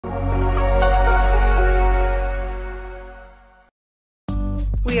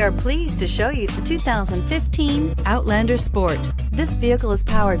We are pleased to show you the 2015 Outlander Sport. This vehicle is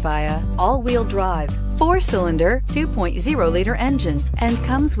powered by a all-wheel drive, 4-cylinder, 2.0-liter engine and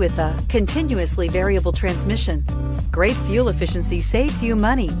comes with a continuously variable transmission. Great fuel efficiency saves you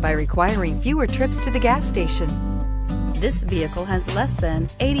money by requiring fewer trips to the gas station. This vehicle has less than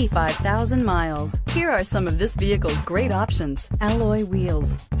 85,000 miles. Here are some of this vehicle's great options: alloy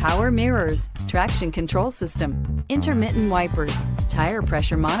wheels, power mirrors, traction control system, intermittent wipers, tire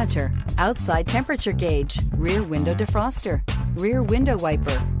pressure monitor, outside temperature gauge, rear window defroster, rear window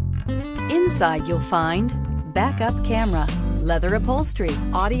wiper. Inside you'll find backup camera, leather upholstery,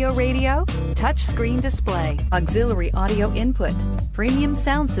 audio radio, touchscreen display, auxiliary audio input, premium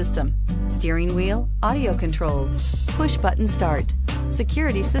sound system, steering wheel audio controls, push button start,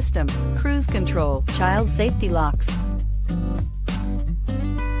 security system, cruise control, child safety locks.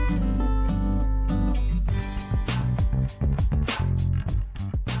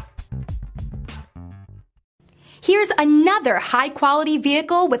 Here's another high-quality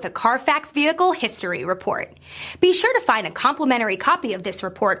vehicle with a Carfax Vehicle History Report. Be sure to find a complimentary copy of this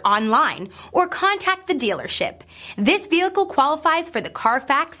report online or contact the dealership. This vehicle qualifies for the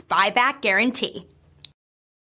Carfax Buyback Guarantee.